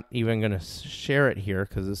this. I'm not even going to share it here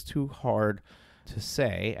because it's too hard to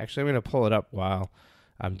say. Actually, I'm going to pull it up while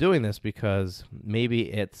I'm doing this because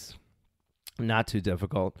maybe it's not too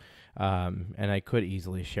difficult, and I could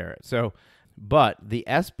easily share it. But the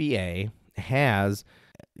SBA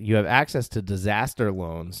you have access to disaster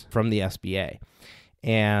loans from the SBA.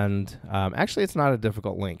 And actually, it's not a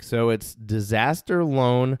difficult link. So it's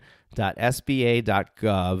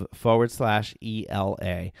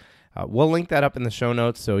disasterloan.sba.gov/ELA. We'll link that up in the show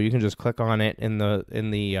notes, so you can just click on it in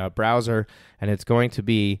the browser, and it's going to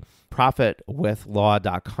be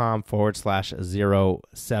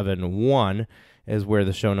profitwithlaw.com/071 is where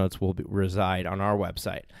the show notes will reside on our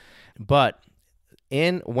website. But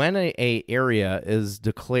when a area is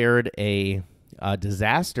declared a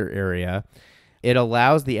disaster area, it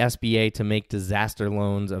allows the SBA to make disaster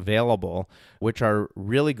loans available, which are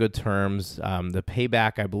really good terms. The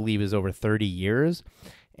payback, I believe, is over 30 years,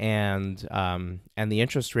 and the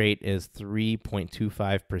interest rate is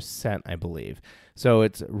 3.25%, I believe. So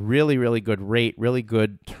it's really, really good rate, really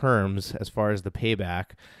good terms as far as the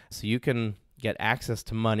payback. So you can get access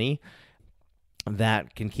to money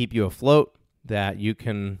that can keep you afloat, that you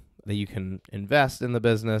can invest in the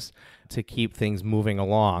business to keep things moving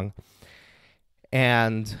along.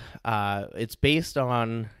 And it's based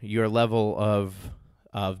on your level of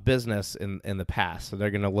business in the past. So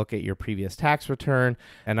they're going to look at your previous tax return.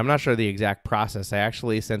 And I'm not sure the exact process. I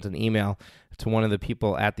actually sent an email to one of the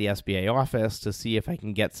people at the SBA office to see if I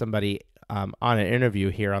can get somebody on an interview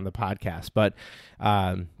here on the podcast. But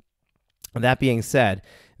that being said,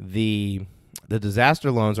 the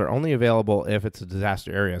disaster loans are only available if it's a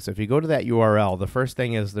disaster area. So if you go to that URL, the first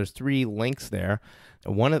thing is there's 3 links there.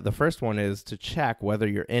 The first one is to check whether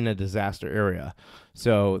you're in a disaster area.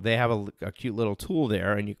 So they have a cute little tool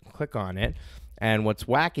there, and you can click on it. And what's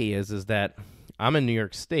wacky is that I'm in New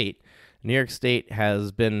York State. New York State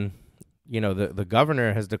has been, the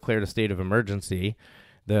governor has declared a state of emergency.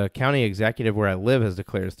 The county executive where I live has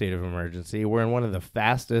declared a state of emergency. We're in one of the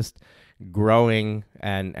fastest growing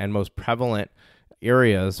and most prevalent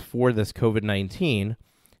areas for this COVID-19,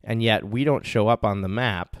 and yet we don't show up on the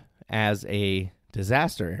map as a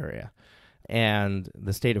disaster area, and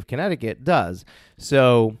the state of Connecticut does.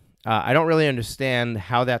 So I don't really understand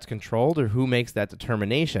how that's controlled or who makes that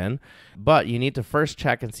determination, but you need to first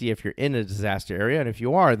check and see if you're in a disaster area, and if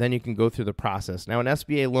you are, then you can go through the process. Now, an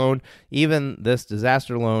SBA loan, even this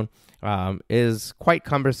disaster loan, is quite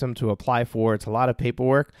cumbersome to apply for. It's a lot of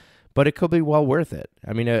paperwork, but it could be well worth it.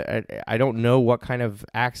 I mean, I don't know what kind of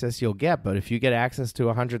access you'll get, but if you get access to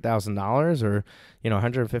 $100,000 or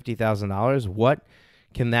 $150,000, what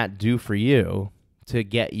can that do for you to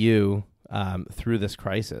get you through this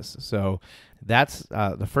crisis? So that's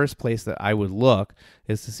the first place that I would look,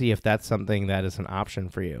 is to see if that's something that is an option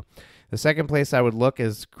for you. The second place I would look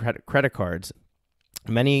is credit cards.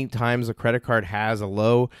 Many times a credit card has a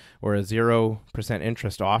low or a 0%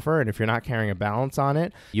 interest offer, and if you're not carrying a balance on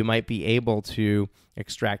it, you might be able to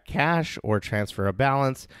extract cash or transfer a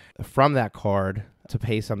balance from that card to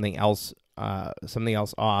pay something else off,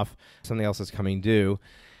 something else is coming due.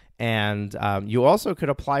 And you also could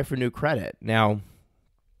apply for new credit. Now,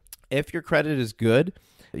 if your credit is good,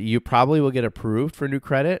 you probably will get approved for new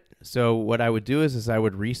credit. So what I would do is I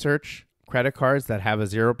would research credit cards that have a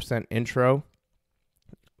 0% intro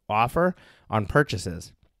offer on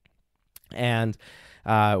purchases. And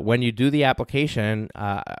when you do the application,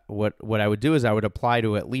 what I would do is I would apply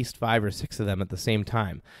to at least 5 or 6 of them at the same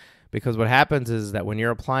time. Because what happens is that when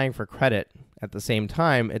you're applying for credit at the same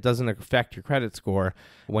time, it doesn't affect your credit score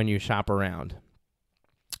when you shop around.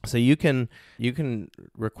 So you can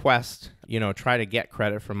request, try to get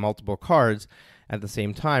credit from multiple cards at the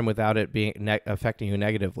same time without it being affecting you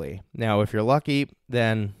negatively. Now, if you're lucky,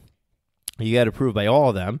 then you get approved by all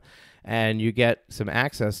of them, and you get some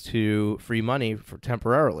access to free money for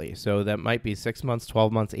temporarily. So that might be 6 months,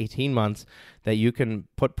 12 months, 18 months that you can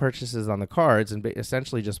put purchases on the cards and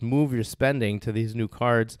essentially just move your spending to these new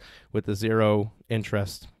cards with the 0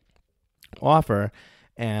 interest offer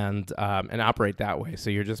and operate that way. So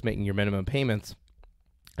you're just making your minimum payments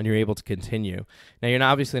and you're able to continue. Now, you're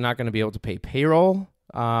obviously not going to be able to pay payroll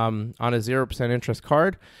on a 0% interest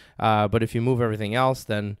card. But if you move everything else,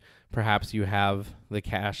 then perhaps you have the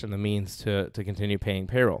cash and the means to continue paying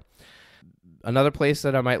payroll. Another place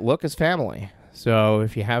that I might look is family. So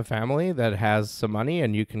if you have family that has some money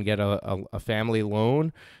and you can get a family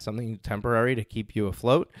loan, something temporary to keep you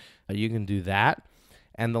afloat, you can do that.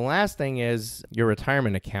 And the last thing is your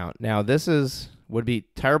retirement account. Now, this would be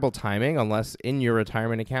terrible timing unless in your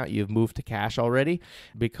retirement account you've moved to cash already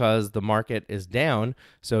because the market is down.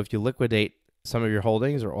 So if you liquidate some of your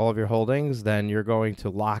holdings or all of your holdings, then you're going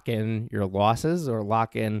to lock in your losses or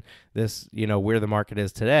lock in this, where the market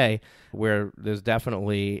is today, where there's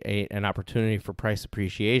definitely an opportunity for price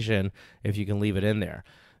appreciation if you can leave it in there.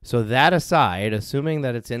 So that aside, assuming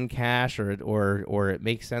that it's in cash or it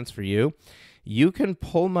makes sense for you, you can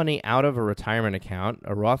pull money out of a retirement account,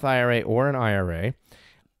 a Roth IRA or an IRA,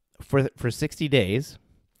 for 60 days.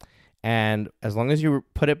 And as long as you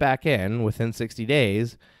put it back in within 60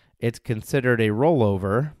 days, it's considered a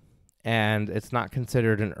rollover, and it's not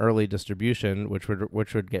considered an early distribution, which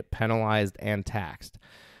would get penalized and taxed.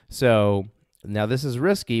 So now this is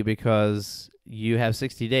risky because you have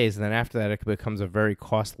 60 days, and then after that, it becomes a very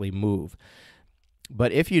costly move.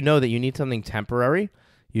 But if you know that you need something temporary,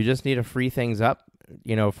 you just need to free things up,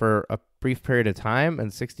 for a brief period of time,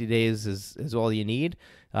 and 60 days is all you need.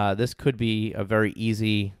 This could be a very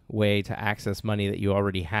easy way to access money that you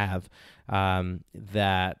already have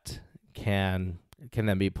that can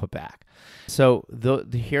then be put back. So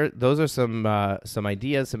those are some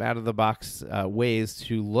ideas, some out of the box ways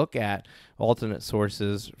to look at alternate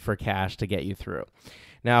sources for cash to get you through.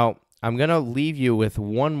 Now, I'm going to leave you with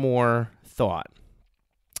one more thought,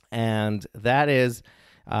 and that is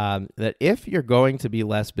that if you're going to be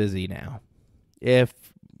less busy now, if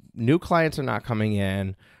new clients are not coming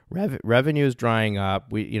in, revenue is drying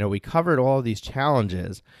up, we covered all of these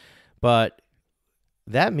challenges, but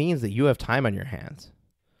that means that you have time on your hands.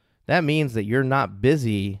 That means that you're not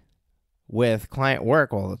busy with client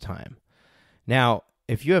work all the time. Now,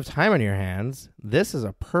 if you have time on your hands, this is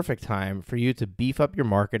a perfect time for you to beef up your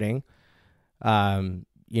marketing.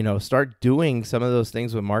 Start doing some of those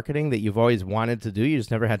things with marketing that you've always wanted to do, you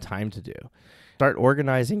just never had time to do. Start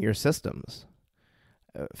organizing your systems.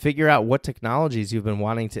 Figure out what technologies you've been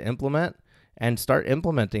wanting to implement and start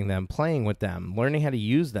implementing them, playing with them, learning how to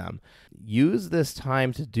use them. Use this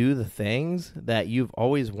time to do the things that you've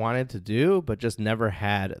always wanted to do, but just never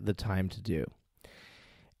had the time to do.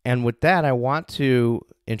 And with that, I want to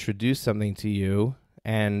introduce something to you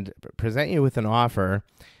and present you with an offer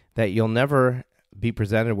that you'll never be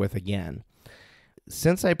presented with again.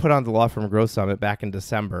 Since I put on the Law Firm Growth Summit back in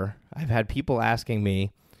December, I've had people asking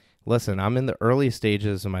me, listen, I'm in the early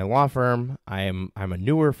stages of my law firm. I'm a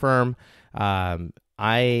newer firm.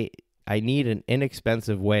 I need an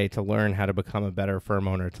inexpensive way to learn how to become a better firm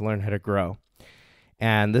owner, to learn how to grow.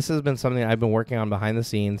 And this has been something I've been working on behind the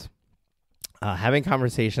scenes, having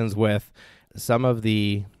conversations with some of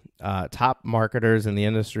the top marketers in the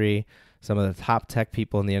industry, some of the top tech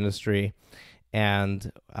people in the industry.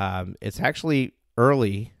 And it's actually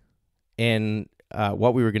early in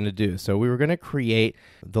what we were going to do. So we were going to create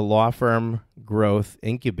the Law Firm Growth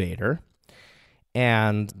Incubator.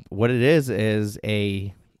 And what it is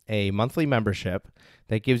a monthly membership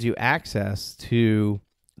that gives you access to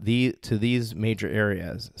these major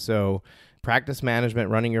areas. So practice management,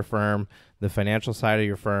 running your firm, the financial side of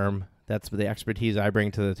your firm, that's the expertise I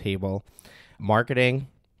bring to the table. Marketing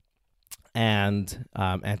and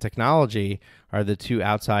technology are the two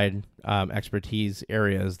outside expertise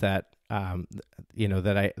areas that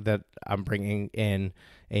that I'm bringing in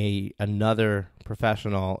another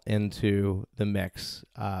professional into the mix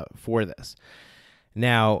for this.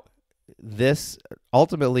 Now, this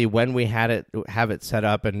ultimately, when we have it set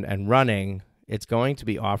up and running, it's going to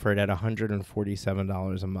be offered at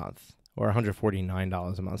 $147 a month or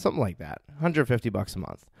 $149 a month, something like that, $150 a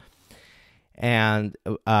month. And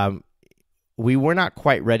we were not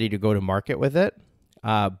quite ready to go to market with it,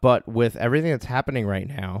 but with everything that's happening right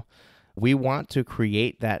now, we want to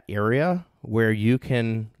create that area where you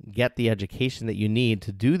can get the education that you need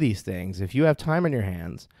to do these things. If you have time on your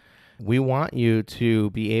hands, we want you to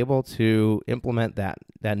be able to implement that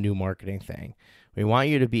new marketing thing. We want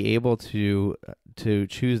you to be able to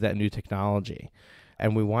choose that new technology.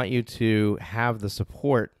 And we want you to have the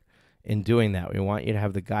support in doing that. We want you to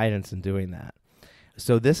have the guidance in doing that.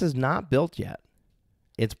 So this is not built yet.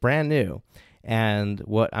 It's brand new. And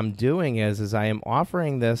what I'm doing is I am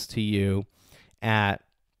offering this to you at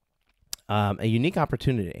a unique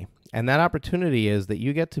opportunity. And that opportunity is that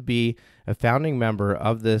you get to be a founding member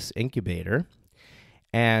of this incubator.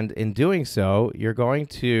 And in doing so, you're going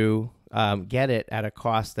to get it at a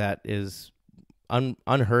cost that is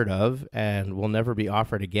unheard of and will never be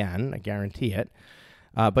offered again. I guarantee it.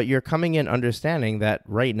 But you're coming in understanding that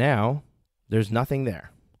right now there's nothing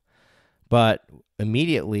there. But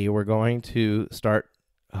immediately we're going to start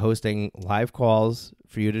hosting live calls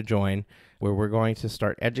for you to join, where we're going to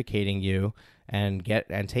start educating you and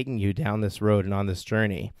taking you down this road and on this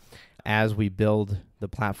journey as we build the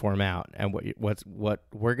platform out. And what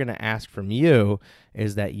we're going to ask from you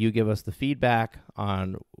is that you give us the feedback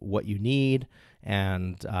on what you need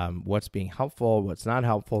and what's being helpful, what's not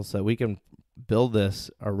helpful, so we can build this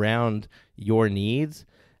around your needs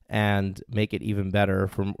and make it even better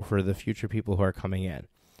for the future people who are coming in.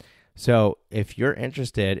 So if you're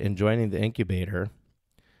interested in joining the incubator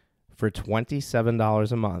for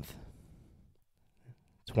 $27 a month,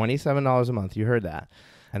 $27 a month, you heard that,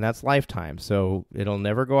 and that's lifetime, so it'll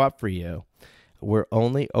never go up for you. We're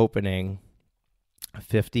only opening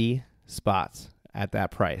 50 spots at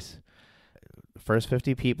that price. The first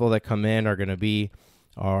 50 people that come in are going to be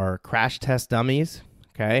our crash test dummies.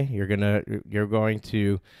 Okay, you're going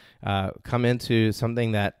to come into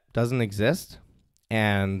something that doesn't exist,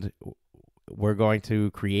 and we're going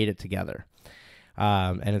to create it together.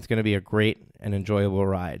 And it's going to be a great and enjoyable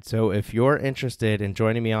ride. So if you're interested in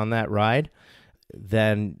joining me on that ride,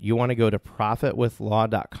 then you want to go to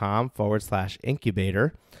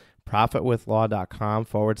profitwithlaw.com/incubator,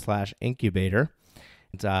 profitwithlaw.com/incubator.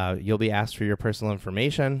 You'll be asked for your personal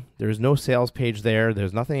information. There's no sales page there.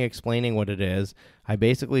 There's nothing explaining what it is. I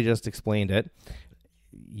basically just explained it.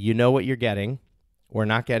 You know what you're getting. We're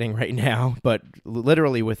not getting right now, but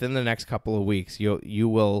literally within the next couple of weeks, you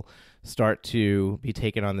will start to be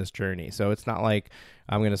taken on this journey. So it's not like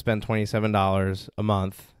I'm going to spend $27 a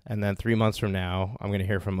month and then 3 months from now, I'm going to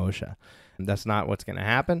hear from Moshe. That's not what's going to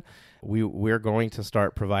happen. We're going to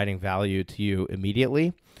start providing value to you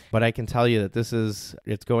immediately, but I can tell you that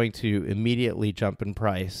it's going to immediately jump in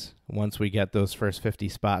price once we get those first 50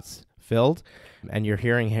 spots filled, and you're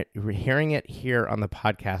hearing it here on the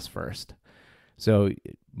podcast first. So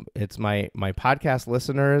it's my podcast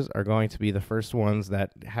listeners are going to be the first ones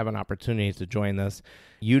that have an opportunity to join this.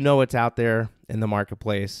 You know it's out there in the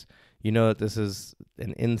marketplace. You know that this is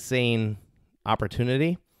an insane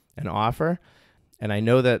opportunity, an offer, and I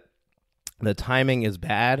know that the timing is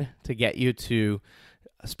bad to get you to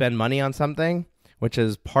spend money on something, which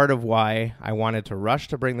is part of why I wanted to rush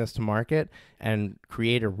to bring this to market and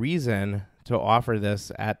create a reason to offer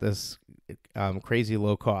this at this crazy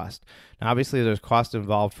low cost. Now, obviously, there's cost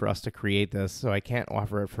involved for us to create this, so I can't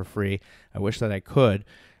offer it for free. I wish that I could,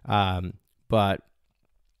 but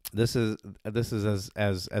this is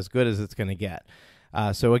as good as it's going to get.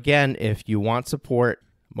 So again, if you want support,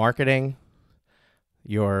 marketing,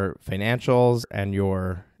 your financials, and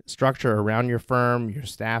your structure around your firm, your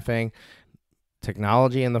staffing,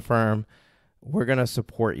 technology in the firm, we're going to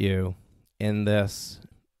support you in this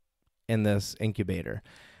incubator.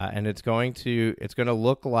 And it's going to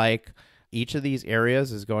look like each of these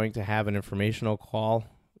areas is going to have an informational call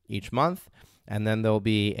each month, and then there'll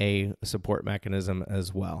be a support mechanism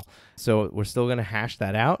as well. So we're still going to hash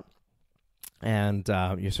that out, and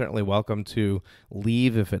you're certainly welcome to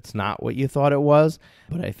leave if it's not what you thought it was,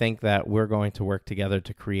 but I think that we're going to work together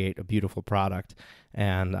to create a beautiful product,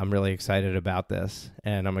 and I'm really excited about this,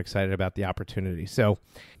 and I'm excited about the opportunity. So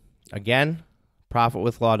again,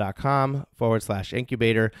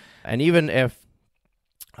 profitwithlaw.com/incubator. And even if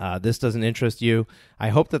this doesn't interest you, I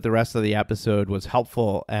hope that the rest of the episode was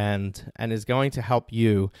helpful and is going to help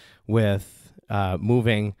you with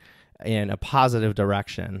moving in a positive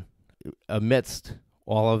direction amidst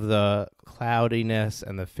all of the cloudiness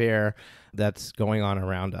and the fear that's going on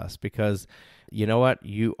around us. Because you know what?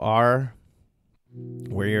 You are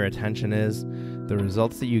where your attention is. The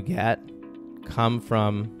results that you get come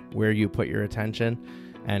from where you put your attention,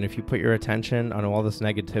 and if you put your attention on all this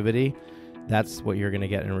negativity, that's what you're going to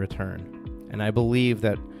get in return. And I believe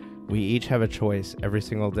that we each have a choice every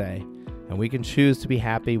single day, and we can choose to be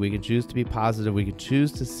happy, we can choose to be positive, we can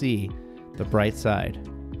choose to see the bright side.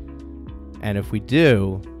 And if we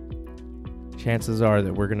do, chances are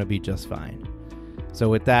that we're going to be just fine. So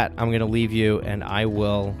with that, I'm going to leave you, and I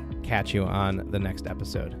will catch you on the next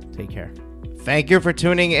episode. Take care. Thank you for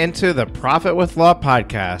tuning into the Profit with Law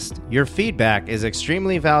podcast. Your feedback is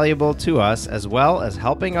extremely valuable to us, as well as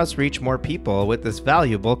helping us reach more people with this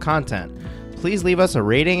valuable content. Please leave us a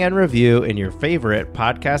rating and review in your favorite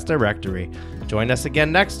podcast directory. Join us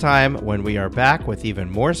again next time when we are back with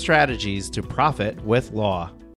even more strategies to profit with law.